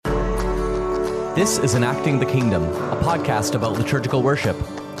This is Enacting the Kingdom, a podcast about liturgical worship.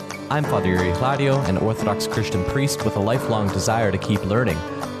 I'm Father Yuri Hladio, an Orthodox Christian priest with a lifelong desire to keep learning.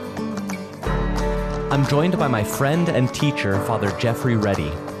 I'm joined by my friend and teacher, Father Jeffrey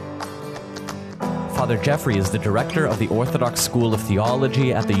Reddy. Father Jeffrey is the director of the Orthodox School of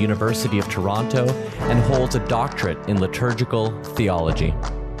Theology at the University of Toronto and holds a doctorate in liturgical theology.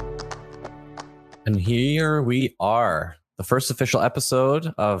 And here we are, the first official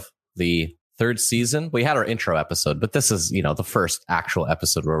episode of the third season. We had our intro episode, but this is, the first actual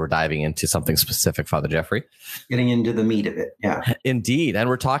episode where we're diving into something specific, Father Jeffrey. Getting into the meat of it, yeah. Indeed. And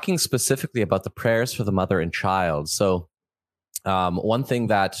we're talking specifically about the prayers for the mother and child. So one thing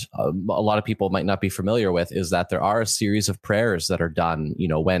that a lot of people might not be familiar with is that there are a series of prayers that are done,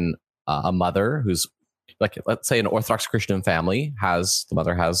 when a mother who's, like, let's say an Orthodox Christian family the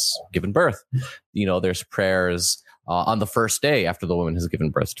mother has given birth. There's prayers on the first day after the woman has given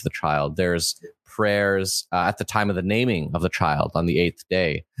birth to the child. There's prayers at the time of the naming of the child on the 8th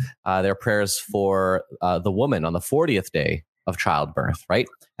day. There are prayers for the woman on the 40th day of childbirth, right?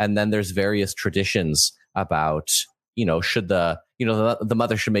 And then there's various traditions about, should the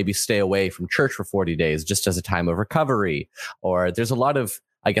mother should maybe stay away from church for 40 days just as a time of recovery. Or there's a lot of,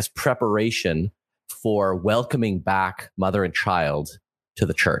 preparation for welcoming back mother and child to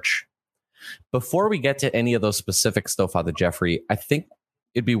the church. Before we get to any of those specifics, though, Father Jeffrey, I think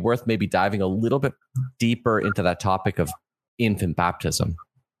it'd be worth maybe diving a little bit deeper into that topic of infant baptism.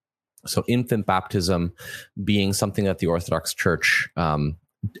 So infant baptism being something that the Orthodox Church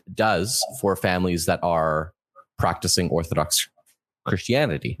does for families that are practicing Orthodox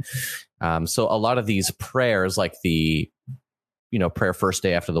Christianity. So a lot of these prayers, like the prayer first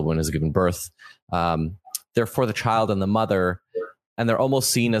day after the woman has given birth, they're for the child and the mother, and they're almost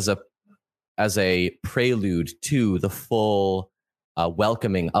seen as a prelude to the full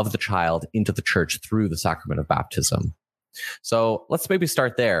welcoming of the child into the church through the sacrament of baptism. So let's maybe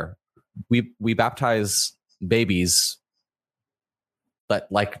start there. We baptize babies, but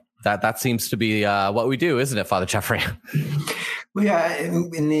that seems to be what we do, isn't it, Father Jeffrey? Well, yeah,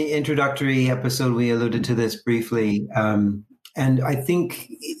 in the introductory episode, we alluded to this briefly. And I think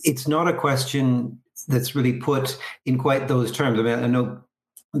it's not a question that's really put in quite those terms. I mean, I know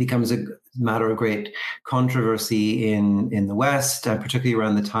it becomes a matter of great controversy in the West, particularly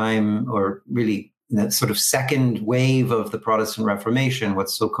around the time, or really that sort of second wave of the Protestant Reformation,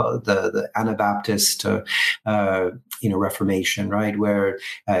 what's so-called the Anabaptist, Reformation, right? Where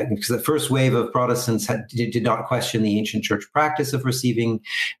because the first wave of Protestants did not question the ancient church practice of receiving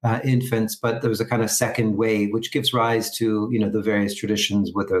infants, but there was a kind of second wave, which gives rise to the various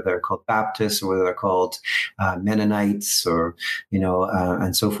traditions, whether they're called Baptists or whether they're called Mennonites, or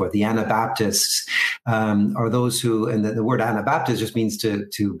and so forth. The Anabaptists are those who, and the word Anabaptist just means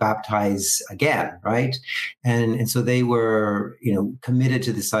to baptize again. Right. And so they were, committed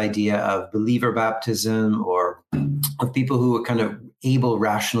to this idea of believer baptism, or of people who were kind of able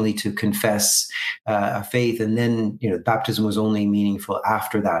rationally to confess a faith. And then, baptism was only meaningful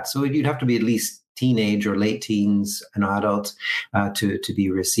after that. So you'd have to be at least teenage or late teens, an adult, to be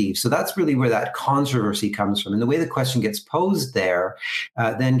received. So that's really where that controversy comes from. And the way the question gets posed there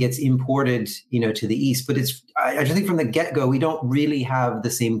then gets imported, to the East. But I think from the get-go, we don't really have the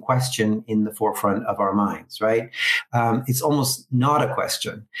same question in the forefront of our minds, right? It's almost not a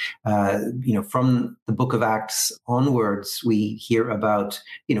question. From the book of Acts onwards, we hear about,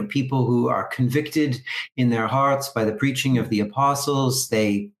 people who are convicted in their hearts by the preaching of the apostles.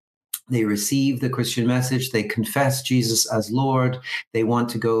 They receive the Christian message. They confess Jesus as Lord. They want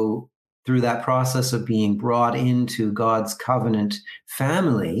to go through that process of being brought into God's covenant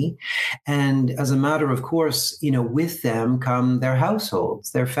family. And as a matter of course, with them come their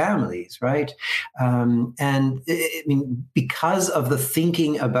households, their families, right? Because of the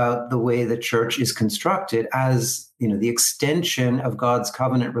thinking about the way the church is constructed as the extension of God's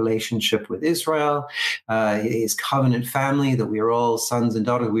covenant relationship with Israel, his covenant family, that we are all sons and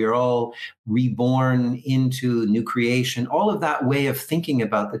daughters, we are all reborn into new creation. All of that way of thinking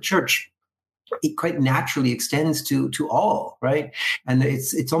about the church, it quite naturally extends to all, right? And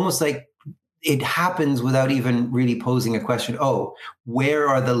it's almost like it happens without even really posing a question. Oh, where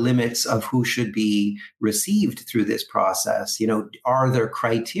are the limits of who should be received through this process? Are there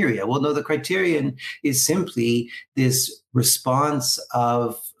criteria? Well, no, the criterion is simply this response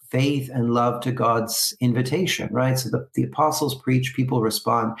of faith and love to God's invitation, right? So the apostles preach, people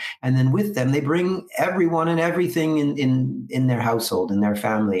respond, and then with them, they bring everyone and everything in their household, in their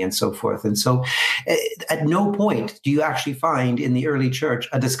family, and so forth. And so at no point do you actually find in the early church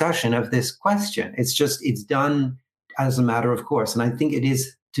a discussion of this question. It's done as a matter of course. And I think it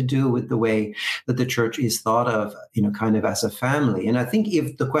is to do with the way that the church is thought of, kind of as a family. And I think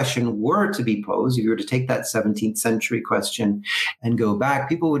if the question were to be posed, if you were to take that 17th century question and go back,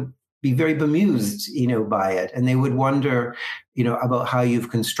 people would be very bemused, by it. And they would wonder, about how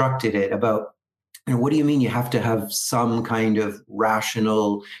you've constructed it, about, what do you mean you have to have some kind of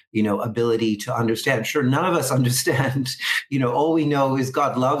rational, ability to understand? Sure, none of us understand. All we know is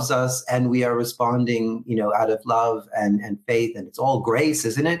God loves us and we are responding, out of love and faith, and it's all grace,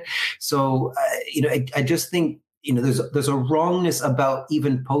 isn't it? So, I just think, there's a wrongness about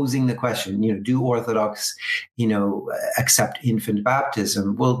even posing the question, do Orthodox, accept infant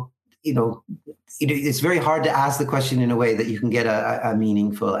baptism? Well, it's very hard to ask the question in a way that you can get a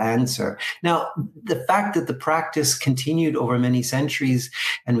meaningful answer. Now, the fact that the practice continued over many centuries,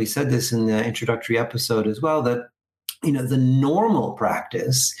 and we said this in the introductory episode as well, that the normal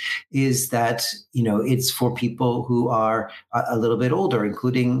practice is that, it's for people who are a little bit older,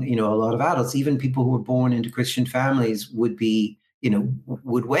 including, a lot of adults. Even people who were born into Christian families would be,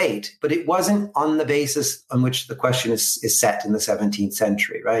 would wait. But it wasn't on the basis on which the question is set in the 17th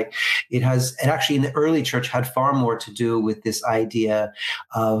century, right? It actually in the early church had far more to do with this idea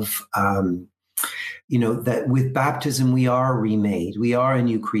of, that with baptism, we are remade, we are a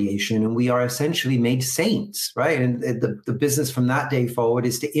new creation, and we are essentially made saints, right? And the business from that day forward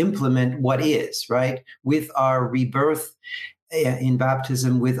is to implement what is, right? With our rebirth in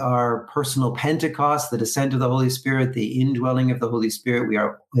baptism, with our personal Pentecost, the descent of the Holy Spirit, the indwelling of the Holy Spirit, we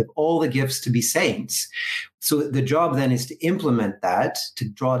have all the gifts to be saints. So the job then is to implement that, to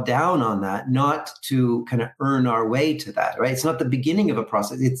draw down on that, not to kind of earn our way to that, right? It's not the beginning of a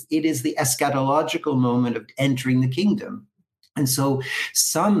process. It is the eschatological moment of entering the kingdom. And so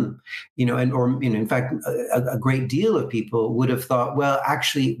some, in fact, a great deal of people would have thought, well,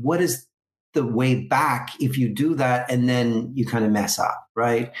 actually, what is the way back if you do that and then you kind of mess up,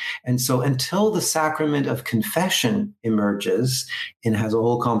 right? And so until the sacrament of confession emerges and has a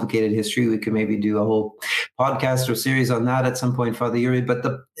whole complicated history, we could maybe do a whole podcast or series on that at some point, Father Yuri, but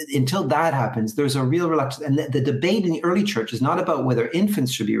until that happens, there's a real reluctance. And the debate in the early church is not about whether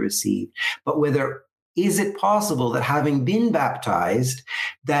infants should be received, but whether is it possible that having been baptized,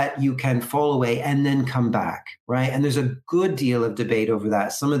 that you can fall away and then come back, right? And there's a good deal of debate over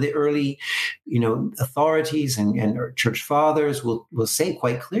that. Some of the early, authorities and church fathers will say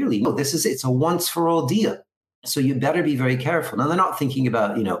quite clearly, no, it's a once for all deal. So you better be very careful. Now, they're not thinking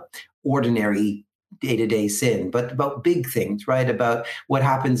about, ordinary day-to-day sin, but about big things, right? About what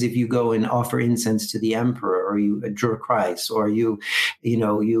happens if you go and offer incense to the emperor, or you adjure Christ, or you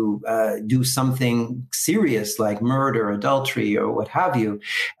do something serious like murder, adultery, or what have you.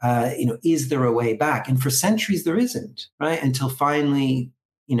 Is there a way back? And for centuries there isn't, right? Until finally,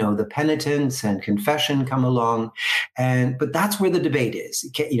 the penitence and confession come along. But that's where the debate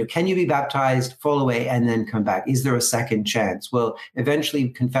is. Can you be baptized, fall away, and then come back? Is there a second chance? Well, eventually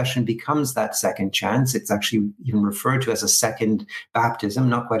confession becomes that second chance. It's actually even referred to as a second baptism,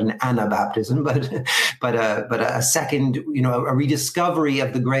 not quite an anabaptism, but a second, a rediscovery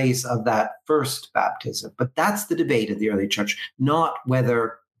of the grace of that first baptism. But that's the debate of the early church, not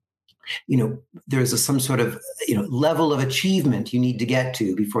whether there's some sort of, level of achievement you need to get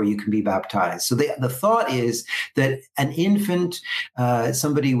to before you can be baptized. So the thought is that an infant,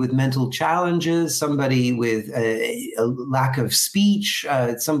 somebody with mental challenges, somebody with a lack of speech,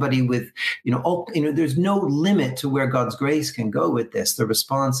 somebody with, there's no limit to where God's grace can go with this. The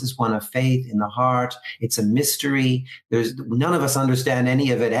response is one of faith in the heart. It's a mystery. None of us understand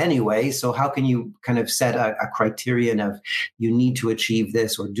any of it anyway. So how can you kind of set a criterion of you need to achieve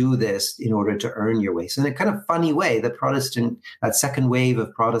this or do this in order to earn your way? So in a kind of funny way, that second wave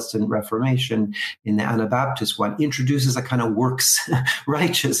of Protestant Reformation in the Anabaptist one introduces a kind of works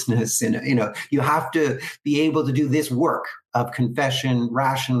righteousness. And, you have to be able to do this work of confession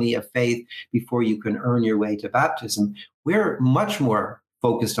rationally of faith before you can earn your way to baptism. We're much more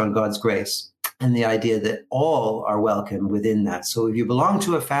focused on God's grace and the idea that all are welcome within that. So if you belong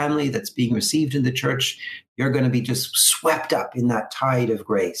to a family that's being received in the church, you're going to be just swept up in that tide of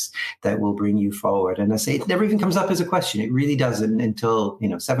grace that will bring you forward. And I say it never even comes up as a question. It really doesn't until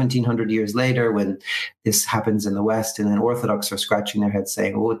 1,700 years later, when this happens in the West, and then Orthodox are scratching their heads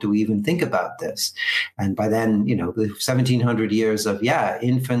saying, well, what do we even think about this? And by then, the 1,700 years of,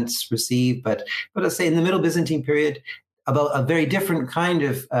 infants received, but I say in the Middle Byzantine period, about a very different kind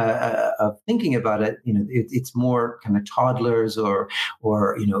of thinking about it. It's more kind of toddlers or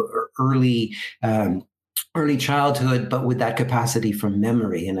early early childhood, but with that capacity for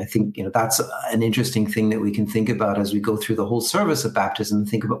memory. And I think, that's an interesting thing that we can think about as we go through the whole service of baptism and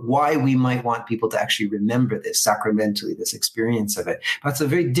think about why we might want people to actually remember this sacramentally, this experience of it. But it's a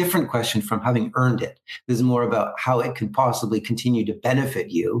very different question from having earned it. This is more about how it can possibly continue to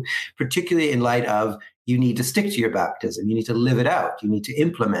benefit you, particularly in light of you need to stick to your baptism. You need to live it out. You need to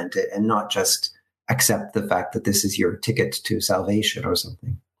implement it and not just accept the fact that this is your ticket to salvation or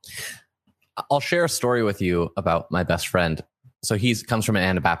something. I'll share a story with you about my best friend. So he comes from an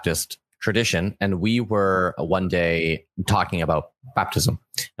Anabaptist tradition, and we were one day talking about baptism,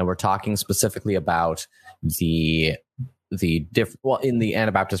 and we're talking specifically about in the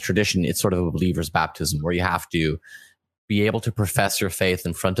Anabaptist tradition, it's sort of a believer's baptism where you have to be able to profess your faith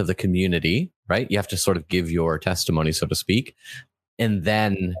in front of the community, right? You have to sort of give your testimony, so to speak, and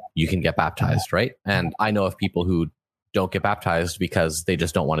then you can get baptized, right? And I know of people who don't get baptized because they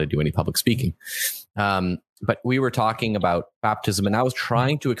just don't want to do any public speaking. But we were talking about baptism, and I was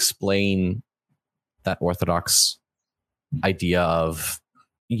trying to explain that Orthodox idea of,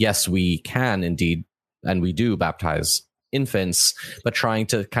 yes, we can indeed, and we do baptize infants, but trying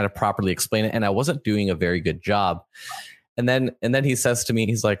to kind of properly explain it. And I wasn't doing a very good job. And then he says to me,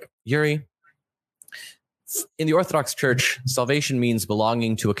 he's like, Yuri, in the Orthodox Church, salvation means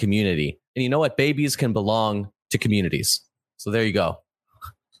belonging to a community. And you know what? Babies can belong to communities. So there you go. I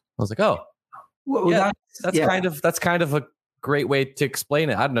was like, oh, well, yeah, that's kind of a great way to explain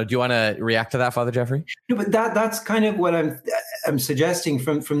it. I don't know. Do you want to react to that, Father Jeffrey? No, but that's kind of what I'm suggesting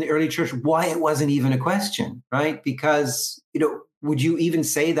from the early church, why it wasn't even a question, right? Because, would you even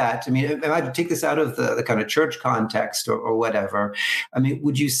say that? I mean, if I take this out of the kind of church context or whatever, I mean,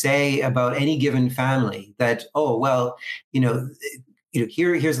 would you say about any given family that, oh, well,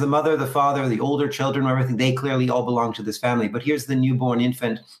 here's the mother, the father, the older children, everything, they clearly all belong to this family. But here's the newborn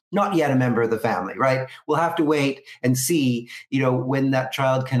infant, not yet a member of the family, right? We'll have to wait and see, when that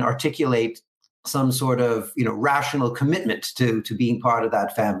child can articulate some sort of, rational commitment to being part of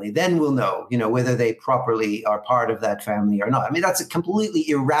that family. Then we'll know, whether they properly are part of that family or not. I mean, that's a completely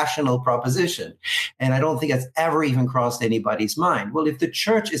irrational proposition. And I don't think it's ever even crossed anybody's mind. Well, if the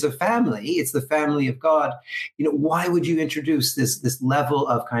church is a family, it's the family of God, why would you introduce this level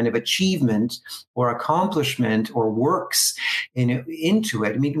of kind of achievement or accomplishment or works into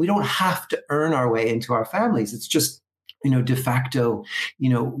it? I mean, we don't have to earn our way into our families. It's just de facto,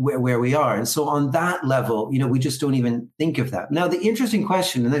 where we are. And so on that level, we just don't even think of that. Now, the interesting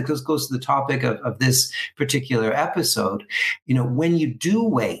question, and that goes to the topic of this particular episode, when you do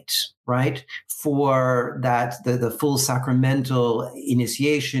wait, right, for that, the full sacramental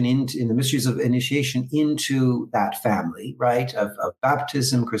initiation in the mysteries of initiation into that family, right, of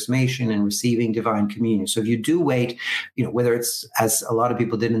baptism, chrismation, and receiving divine communion. So if you do wait, whether it's, as a lot of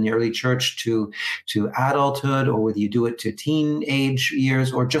people did in the early church, to adulthood, or whether you do it to teenage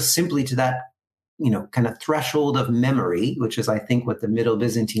years, or just simply to that kind of threshold of memory, which is, I think, what the Middle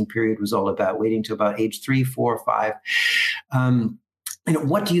Byzantine period was all about, waiting to about age 3, 4, 5.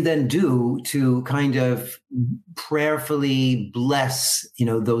 What do you then do to kind of prayerfully bless,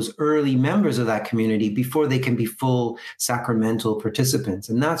 those early members of that community before they can be full sacramental participants?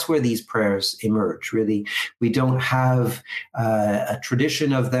 And that's where these prayers emerge. Really, we don't have a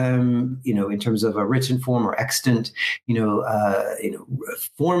tradition of them, in terms of a written form or extant,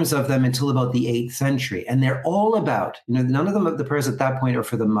 forms of them until about the 8th century. And they're all about, none of them of the prayers at that point are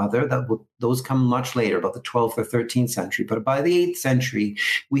for the mother. Those come much later, about the 12th or 13th century. But by the 8th century,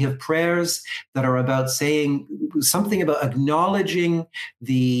 we have prayers that are about saying something about acknowledging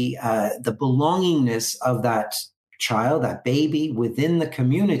the belongingness of that child, that baby within the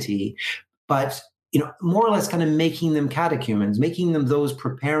community, but more or less kind of making them catechumens, making them those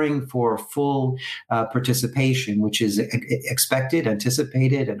preparing for full participation, which is expected,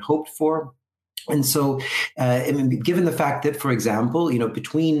 anticipated, and hoped for. And so, given the fact that, for example,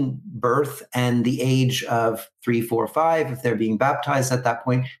 between birth and the age of 3, 4, 5, if they're being baptized at that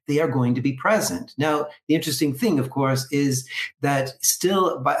point, they are going to be present. Now, the interesting thing, of course, is that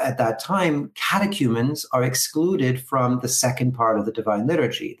still at that time, catechumens are excluded from the second part of the divine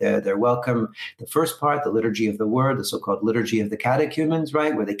liturgy. They're welcome, the first part, the liturgy of the word, the so-called liturgy of the catechumens,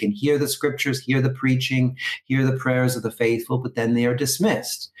 right, where they can hear the scriptures, hear the preaching, hear the prayers of the faithful, but then they are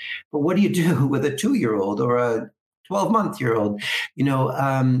dismissed. But what do you do with a 2-year-old or a 12-month-old,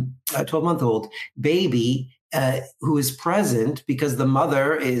 a 12-month-old baby who is present because the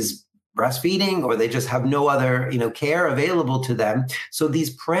mother is breastfeeding, or they just have no other, care available to them? So these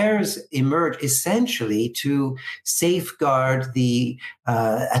prayers emerge essentially to safeguard the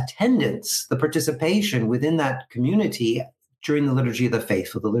attendance, the participation within that community during the Liturgy of the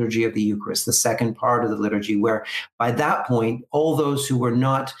Faithful, the Liturgy of the Eucharist, the second part of the liturgy, where by that point, all those who were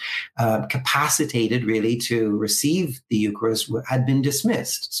not capacitated really to receive the Eucharist had been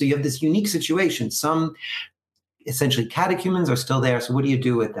dismissed. So you have this unique situation. Some essentially catechumens are still there. So what do you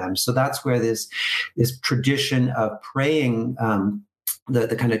do with them? So that's where this tradition of praying,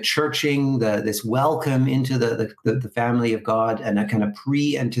 the kind of churching, this welcome into the family of God, and a kind of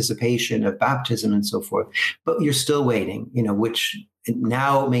pre-anticipation of baptism and so forth. But you're still waiting, which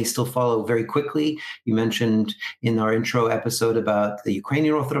now may still follow very quickly. You mentioned in our intro episode about the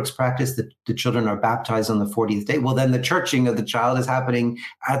Ukrainian Orthodox practice that the children are baptized on the 40th day. Well, then the churching of the child is happening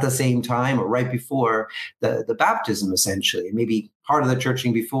at the same time or right before the baptism, essentially. Maybe part of the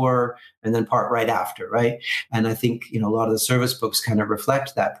churching before and then part right after, right? And I think, a lot of the service books kind of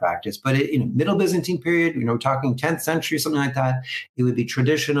reflect that practice. But Middle Byzantine period, we're talking 10th century, something like that, it would be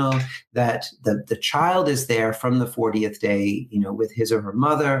traditional that the child is there from the 40th day, with his or her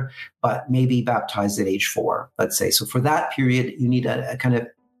mother, but maybe baptized at age 4, let's say. So for that period, you need a kind of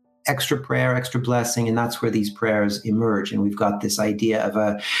extra prayer, extra blessing, and that's where these prayers emerge. And we've got this idea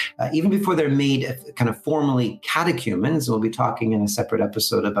of even before they're made kind of formally catechumens, we'll be talking in a separate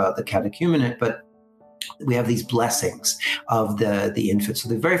episode about the catechumenate, but we have these blessings of the infant. So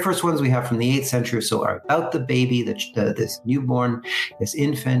the very first ones we have from the 8th century or so are about the baby, this newborn, this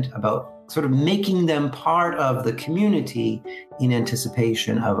infant, about sort of making them part of the community in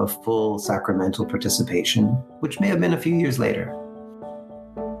anticipation of a full sacramental participation, which may have been a few years later.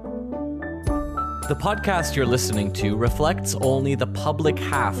 The podcast you're listening to reflects only the public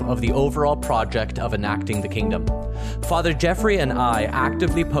half of the overall project of enacting the kingdom. Father Jeffrey and I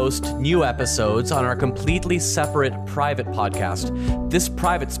actively post new episodes on our completely separate private podcast. This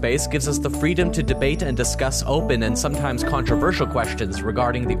private space gives us the freedom to debate and discuss open and sometimes controversial questions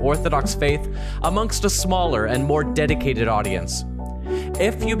regarding the Orthodox faith amongst a smaller and more dedicated audience.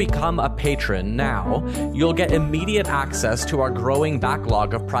 If you become a patron now, you'll get immediate access to our growing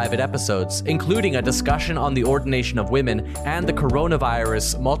backlog of private episodes, including a discussion on the ordination of women and the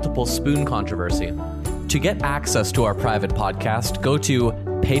coronavirus multiple spoon controversy. To get access to our private podcast, go to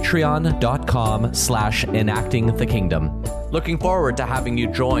patreon.com/enactingthekingdom. Looking forward to having you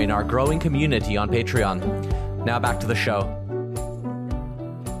join our growing community on Patreon. Now back to the show.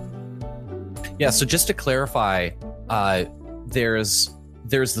 Yeah, so just to clarify, there's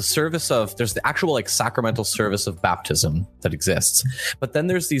the actual sacramental service of baptism that exists, but then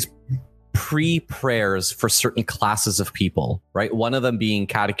there's these pre-prayers for certain classes of people, right? One of them being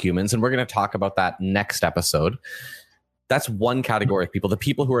catechumens, and we're going to talk about that next episode. That's one category of people, the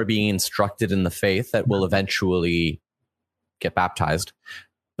people who are being instructed in the faith that will eventually get baptized.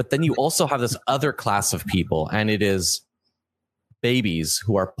 But then you also have this other class of people, and it is babies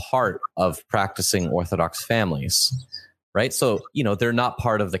who are part of practicing Orthodox families. Right. So, they're not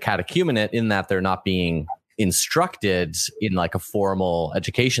part of the catechumenate in that they're not being instructed in a formal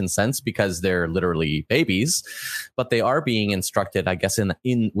education sense because they're literally babies, but they are being instructed, I guess,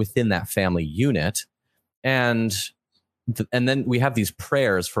 within that family unit. And then we have these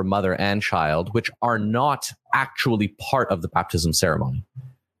prayers for mother and child, which are not actually part of the baptism ceremony.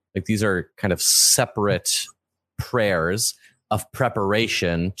 These are kind of separate prayers of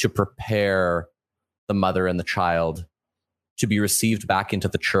preparation to prepare the mother and the child to be received back into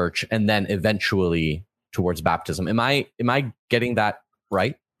the church and then eventually towards baptism. Am I getting that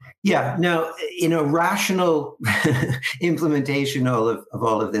right? Yeah. Now, in a rational implementation of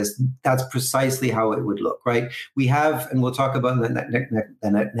all of this, that's precisely how it would look, right? We have, and we'll talk about in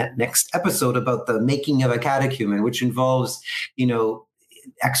the next episode about the making of a catechumen, which involves,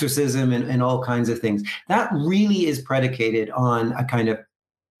 exorcism and all kinds of things. That really is predicated on a kind of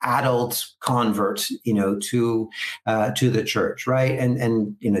adult convert, to the church, right?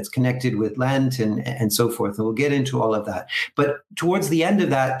 And it's connected with Lent and so forth. And we'll get into all of that. But towards the end of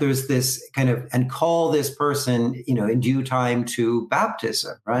that, there's this kind of, and call this person, in due time to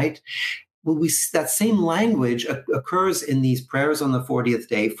baptism, right? Well, that same language occurs in these prayers on the 40th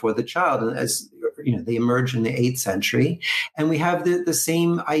day for the child, and as they emerge in the 8th century, and we have the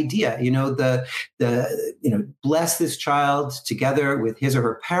same idea. Bless this child together with his or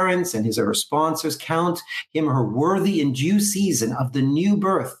her parents and his or her sponsors. Count him or her worthy in due season of the new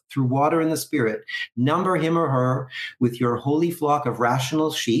birth through water and the Spirit. Number him or her with your holy flock of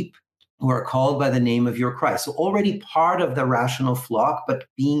rational sheep, who are called by the name of your Christ. So already part of the rational flock, but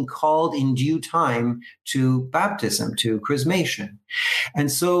being called in due time to baptism, to chrismation.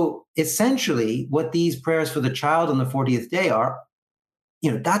 And so essentially what these prayers for the child on the 40th day are,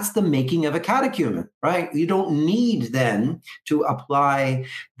 that's the making of a catechumen, right? You don't need then to apply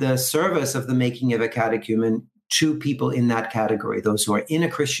the service of the making of a catechumen to people in that category, those who are in a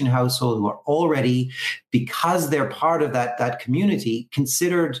Christian household, who are already, because they're part of that community,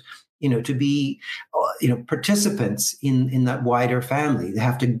 considered to be, participants in that wider family. They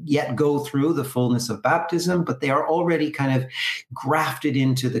have to yet go through the fullness of baptism, but they are already kind of grafted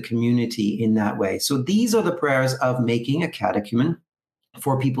into the community in that way. So these are the prayers of making a catechumen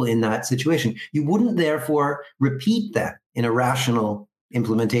for people in that situation. You wouldn't therefore repeat them in a rational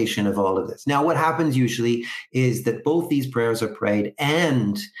implementation of all of this. Now, what happens usually is that both these prayers are prayed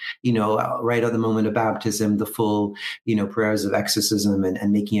and, right at the moment of baptism, the full, prayers of exorcism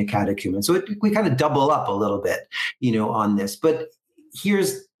and making a catechumen. So we kind of double up a little bit, on this. But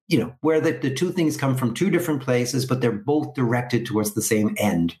here's, where the two things come from two different places, but they're both directed towards the same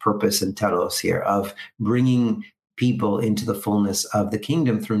end, purpose and telos here, of bringing people into the fullness of the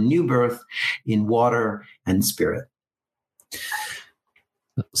kingdom through new birth in water and spirit.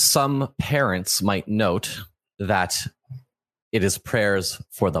 Some parents might note that it is prayers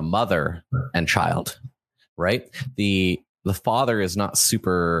for the mother and child, right? The father is not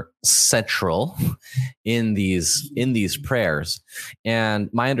super central in these prayers. And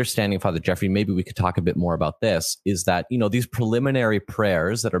my understanding, Father Jeffrey, maybe we could talk a bit more about this, is that, these preliminary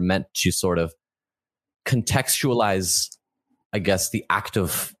prayers that are meant to sort of contextualize, I guess, the act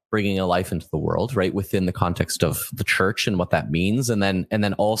of bringing a life into the world, right, within the context of the church and what that means, and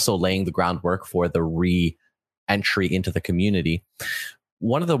then also laying the groundwork for the re-entry into the community.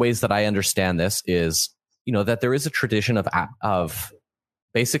 One of the ways that I understand this is, that there is a tradition of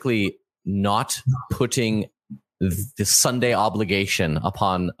basically not putting the Sunday obligation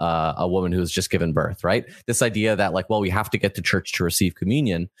upon a woman who's just given birth, right? This idea that we have to get to church to receive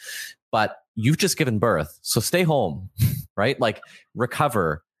communion, but you've just given birth, so stay home, right?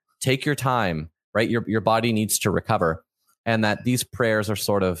 Recover. Take your time, right? Your body needs to recover. And that these prayers are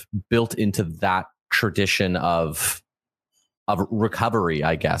sort of built into that tradition of recovery,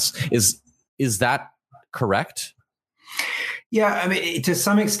 I guess. Is that correct? Yeah, I mean, to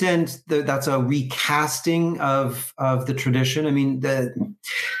some extent, that's a recasting of the tradition. I mean,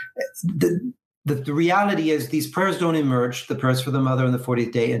 the reality is these prayers don't emerge, the prayers for the mother on the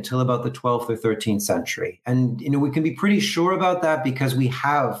 40th day, until about the 12th or 13th century. And, we can be pretty sure about that because we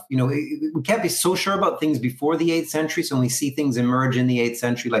have, we can't be so sure about things before the 8th century. So when we see things emerge in the 8th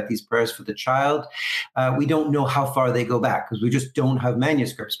century, like these prayers for the child, we don't know how far they go back because we just don't have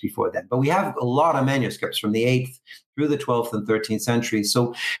manuscripts before then. But we have a lot of manuscripts from the 8th through the 12th and 13th centuries.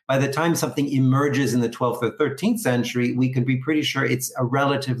 So by the time something emerges in the 12th or 13th century, we can be pretty sure it's a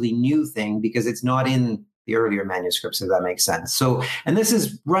relatively new thing because it's not in the earlier manuscripts, if that makes sense. So, and this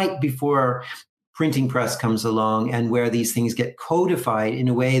is right before printing press comes along and where these things get codified in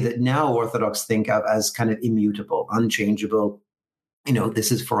a way that now Orthodox think of as kind of immutable, unchangeable.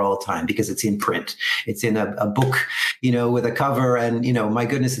 This is for all time because it's in print. It's in a book, with a cover. And, my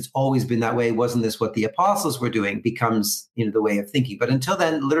goodness, it's always been that way. Wasn't this what the apostles were doing? Becomes, the way of thinking. But until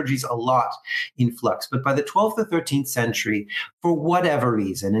then, liturgy's a lot in flux. But by the 12th or 13th century, for whatever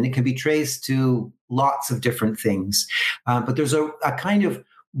reason, and it can be traced to lots of different things, but there's a kind of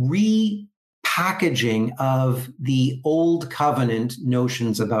repackaging of the old covenant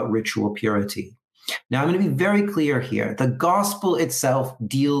notions about ritual purity. Now, I'm going to be very clear here. The gospel itself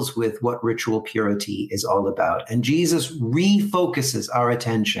deals with what ritual purity is all about. And Jesus refocuses our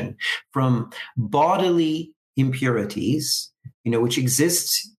attention from bodily impurities, which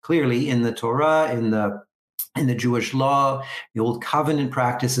exist clearly in the Torah, in the Jewish law, the old covenant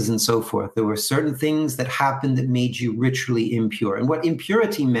practices and so forth. There were certain things that happened that made you ritually impure. And what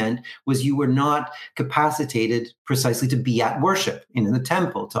impurity meant was you were not capacitated precisely to be at worship in the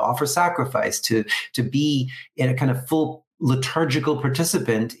temple, to offer sacrifice, to be in a kind of full liturgical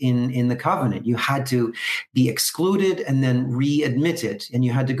participant in the covenant. You had to be excluded and then readmitted, and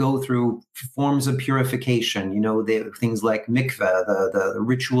you had to go through forms of purification, things like mikveh, the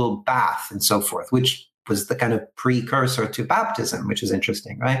ritual bath and so forth, which was the kind of precursor to baptism, which is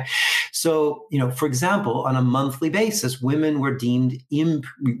interesting, right? So, for example, on a monthly basis, women were deemed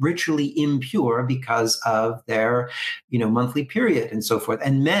ritually impure because of their, monthly period and so forth.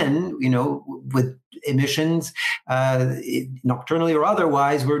 And men, with emissions, nocturnally or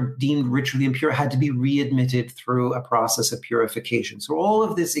otherwise, were deemed ritually impure, had to be readmitted through a process of purification. So all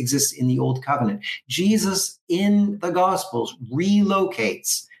of this exists in the Old Covenant. Jesus in the Gospels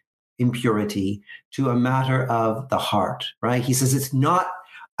relocates impurity to a matter of the heart, right? He says it's not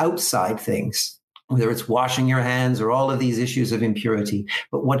outside things, whether it's washing your hands or all of these issues of impurity,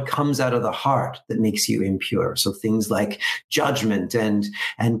 but what comes out of the heart that makes you impure. So things like judgment and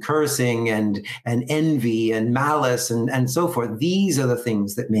cursing and envy and malice and so forth. These are the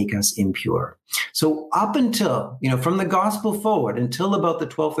things that make us impure. So up until, from the gospel forward until about the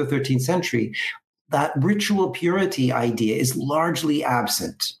 12th or 13th century, that ritual purity idea is largely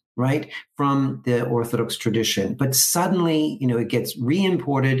absent, right, from the Orthodox tradition. But suddenly, it gets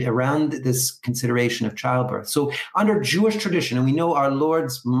re-imported around this consideration of childbirth. So under Jewish tradition, and we know our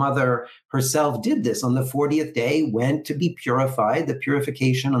Lord's mother herself did this on the 40th day, went to be purified. The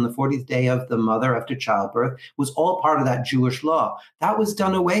purification on the 40th day of the mother after childbirth was all part of that Jewish law. That was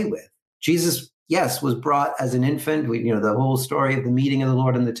done away with. Jesus, yes, was brought as an infant. The whole story of the meeting of the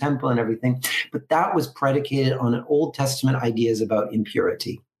Lord in the temple and everything, but that was predicated on an Old Testament ideas about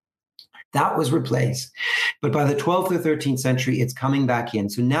impurity. That was replaced. But by the 12th or 13th century, it's coming back in.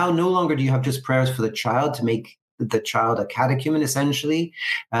 So now no longer do you have just prayers for the child to make the child a catechumen, essentially,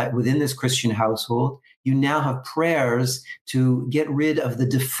 within this Christian household. You now have prayers to get rid of the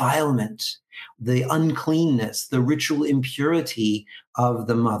defilement, the uncleanness, the ritual impurity of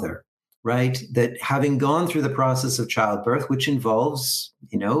the mother. Right? That having gone through the process of childbirth, which involves,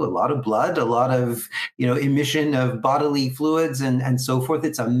 a lot of blood, a lot of, emission of bodily fluids and so forth.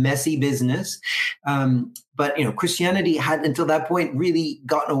 It's a messy business. But Christianity had until that point really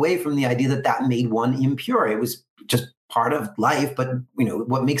gotten away from the idea that made one impure. It was just part of life, but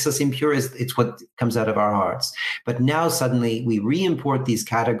what makes us impure is it's what comes out of our hearts. But now suddenly we re-import these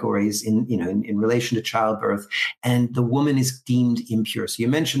categories in relation to childbirth, and the woman is deemed impure. So you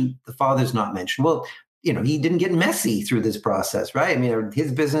mentioned the father's not mentioned. Well, he didn't get messy through this process, right? I mean,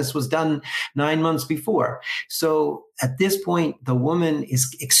 his business was done 9 months before. So at this point, the woman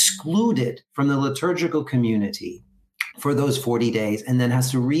is excluded from the liturgical community for those 40 days, and then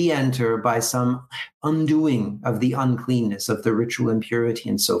has to re-enter by some undoing of the uncleanness of the ritual impurity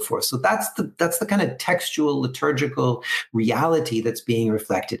and so forth. So that's the kind of textual liturgical reality that's being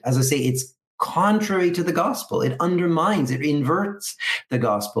reflected. As I say, it's contrary to the gospel. It undermines, it inverts the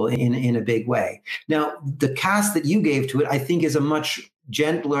gospel in a big way. Now, the cast that you gave to it, I think, is a much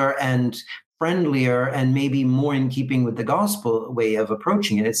gentler and friendlier and maybe more in keeping with the gospel way of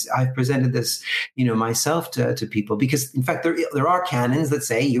approaching it. I've presented this, myself to people because, in fact, there are canons that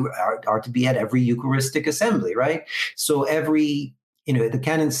say you are to be at every Eucharistic assembly, right? So the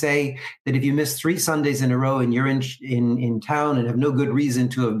canons say that if you miss 3 Sundays in a row and you're in town and have no good reason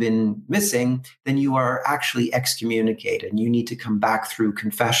to have been missing, then you are actually excommunicated and you need to come back through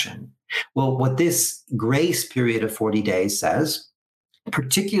confession. Well, what this grace period of 40 days says,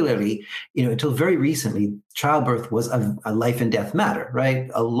 particularly, until very recently, childbirth was a life and death matter, right?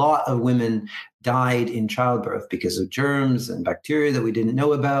 A lot of women died in childbirth because of germs and bacteria that we didn't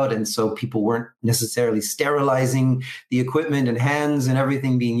know about. And so people weren't necessarily sterilizing the equipment and hands and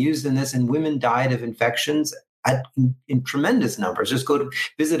everything being used in this. And women died of infections in tremendous numbers. Just go to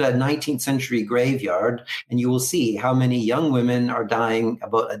visit a 19th century graveyard and you will see how many young women are dying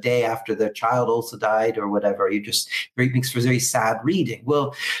about a day after their child also died or whatever. Makes for very sad reading.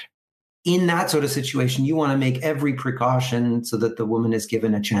 Well, in that sort of situation, you want to make every precaution so that the woman is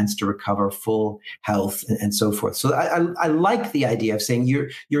given a chance to recover full health and so forth. So I like the idea of saying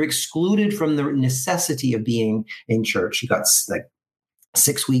you're excluded from the necessity of being in church. You got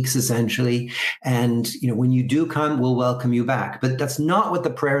 6 weeks essentially. And, when you do come, we'll welcome you back. But that's not what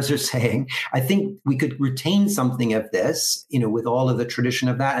the prayers are saying. I think we could retain something of this, with all of the tradition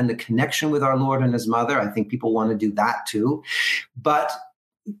of that and the connection with our Lord and his mother. I think people want to do that too. But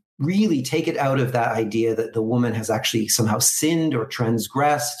really take it out of that idea that the woman has actually somehow sinned or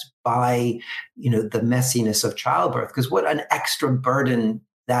transgressed by, the messiness of childbirth. Because what an extra burden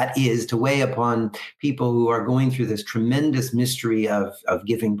that is to weigh upon people who are going through this tremendous mystery of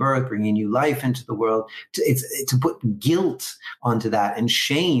giving birth, bringing new life into the world. To put guilt onto that and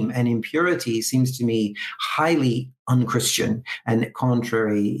shame and impurity seems to me highly unchristian and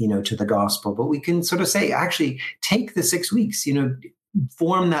contrary, to the gospel. But we can sort of say, actually, take the 6 weeks,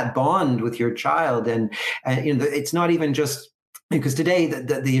 form that bond with your child, and it's not even just because today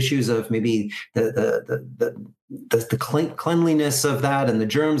the issues of maybe the cleanliness of that and the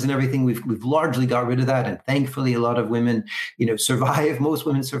germs and everything, we've largely got rid of that, and thankfully a lot of women most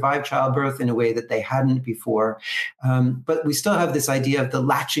women survive childbirth in a way that they hadn't before, but we still have this idea of the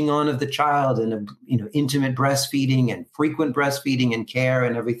latching on of the child and intimate breastfeeding and frequent breastfeeding and care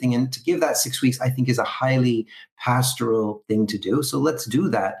and everything, and to give that 6 weeks I think is a highly pastoral thing to do. So let's do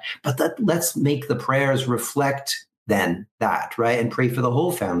that, but let's make the prayers reflect than that, right? And pray for the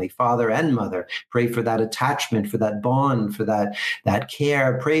whole family, father and mother. Pray for that attachment, for that bond, for that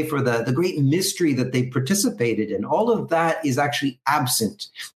care. Pray for the great mystery that they participated in. All of that is actually absent,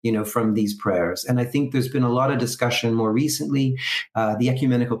 from these prayers. And I think there's been a lot of discussion more recently. The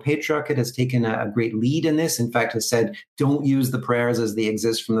Ecumenical Patriarchate has taken a great lead in this. In fact, has said, don't use the prayers as they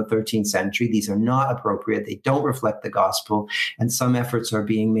exist from the 13th century. These are not appropriate. They don't reflect the gospel. And some efforts are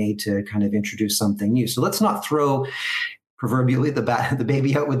being made to kind of introduce something new. So let's not throw proverbially the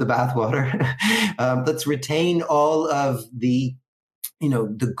baby out with the bathwater. Let's retain all of the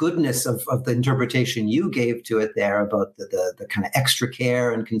goodness of the interpretation you gave to it there about the kind of extra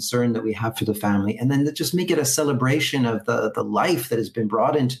care and concern that we have for the family, and then just make it a celebration of the life that has been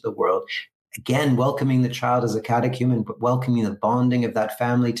brought into the world. Again, welcoming the child as a catechumen, but welcoming the bonding of that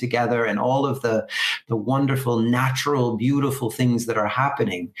family together and all of the wonderful, natural, beautiful things that are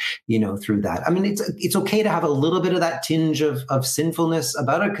happening, through that. I mean, it's okay to have a little bit of that tinge of sinfulness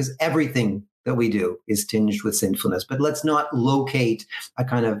about it, because everything that we do is tinged with sinfulness. But let's not locate a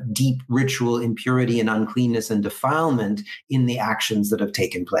kind of deep ritual impurity and uncleanness and defilement in the actions that have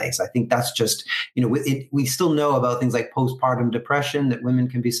taken place. I think that's just, we still know about things like postpartum depression that women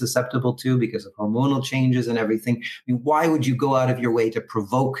can be susceptible to because of hormonal changes and everything. I mean, why would you go out of your way to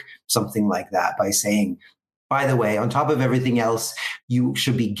provoke something like that by saying, by the way, on top of everything else, you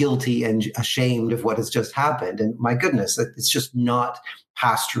should be guilty and ashamed of what has just happened? And my goodness, it's just not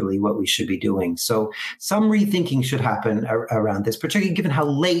pastorally what we should be doing. So some rethinking should happen around this, particularly given how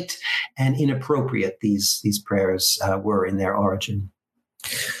late and inappropriate these prayers were in their origin.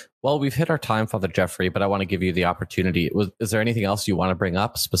 Well, we've hit our time, Father Geoffrey, but I want to give you the opportunity. Is there anything else you want to bring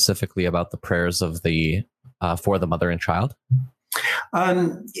up specifically about the prayers of for the mother and child?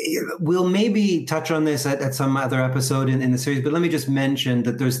 We'll maybe touch on this at some other episode in the series, but let me just mention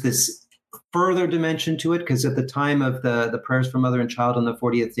that there's this further dimension to it, because at the time of the prayers for mother and child on the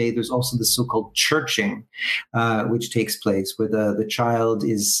 40th day, there's also the so-called churching, which takes place where the child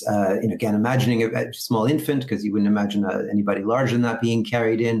is, again, imagining a small infant, because you wouldn't imagine anybody larger than that being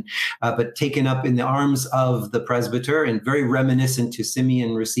carried in, but taken up in the arms of the presbyter, and very reminiscent to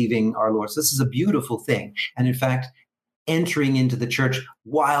Simeon receiving our Lord. So this is a beautiful thing. And in fact, entering into the church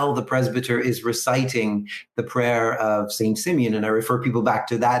while the presbyter is reciting the prayer of Saint Simeon. And I refer people back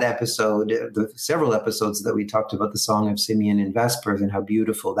to that episode, the several episodes that we talked about the Song of Simeon in Vespers and how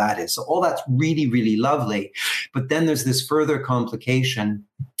beautiful that is. So all that's really, really lovely. But then there's this further complication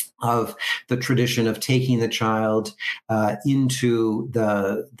of the tradition of taking the child into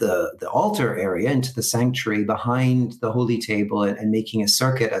the altar area, into the sanctuary behind the holy table, and making a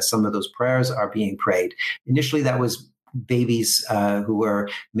circuit as some of those prayers are being prayed. Initially, that was babies who were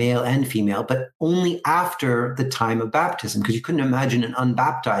male and female, but only after the time of baptism, because you couldn't imagine an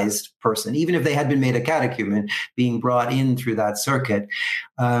unbaptized person, even if they had been made a catechumen, being brought in through that circuit.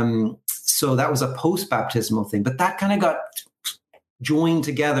 So that was a post-baptismal thing, but that kind of got joined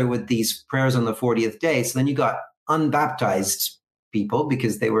together with these prayers on the 40th day. So then you got unbaptized people,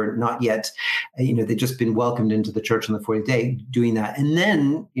 because they were not yet, they'd just been welcomed into the church on the 40th day, doing that. And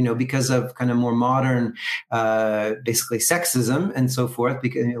then, because of kind of more modern, basically sexism and so forth,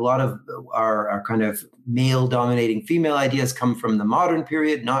 because a lot of our kind of male dominating female ideas come from the modern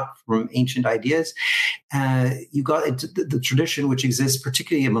period, not from ancient ideas. You got the tradition which exists,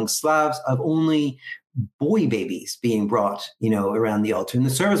 particularly among Slavs, of only boy babies being brought, around the altar. And the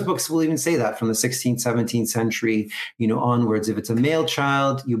service books will even say that from the 16th, 17th century, onwards. If it's a male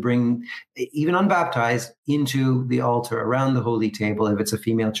child, you bring, even unbaptized, into the altar around the holy table. If it's a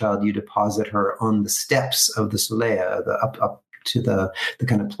female child, you deposit her on the steps of the solea, up to the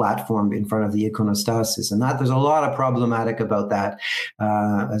kind of platform in front of the iconostasis. And that there's a lot of problematic about that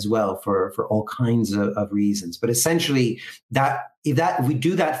as well for all kinds of reasons. But essentially, if we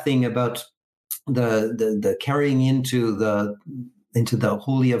do that thing about the carrying into the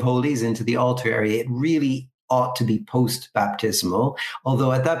Holy of Holies, into the altar area, it really ought to be post-baptismal.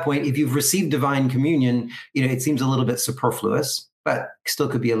 Although at that point, if you've received divine communion, it seems a little bit superfluous, but still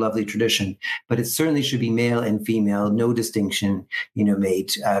could be a lovely tradition. But it certainly should be male and female, no distinction,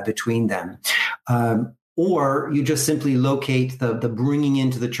 made between them. Or you just simply locate the bringing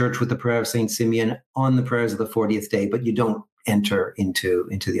into the church with the prayer of Saint Simeon on the prayers of the 40th day, but you don't enter into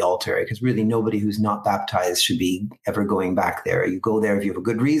the altar, because really nobody who's not baptized should be ever going back there. You go there if you have a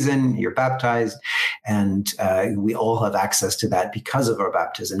good reason, you're baptized, and we all have access to that because of our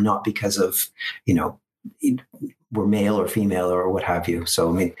baptism, not because of, we're male or female or what have you. So,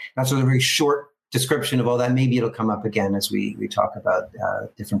 I mean, that's a very short description of all that. Maybe it'll come up again as we talk about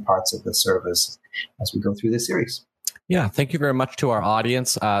different parts of the service as we go through this series. Yeah, thank you very much to our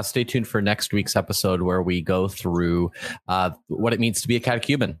audience. Stay tuned for next week's episode where we go through what it means to be a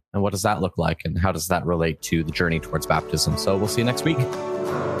catechumen and what does that look like and how does that relate to the journey towards baptism. So we'll see you next week.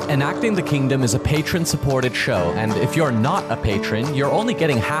 Enacting the Kingdom is a patron-supported show, and if you're not a patron, you're only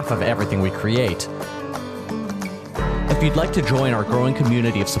getting half of everything we create. If you'd like to join our growing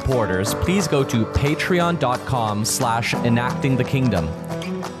community of supporters, please go to patreon.com/enactingthekingdom.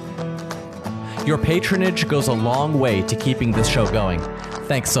 Your patronage goes a long way to keeping this show going.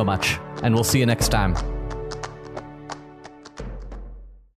 Thanks so much, and we'll see you next time.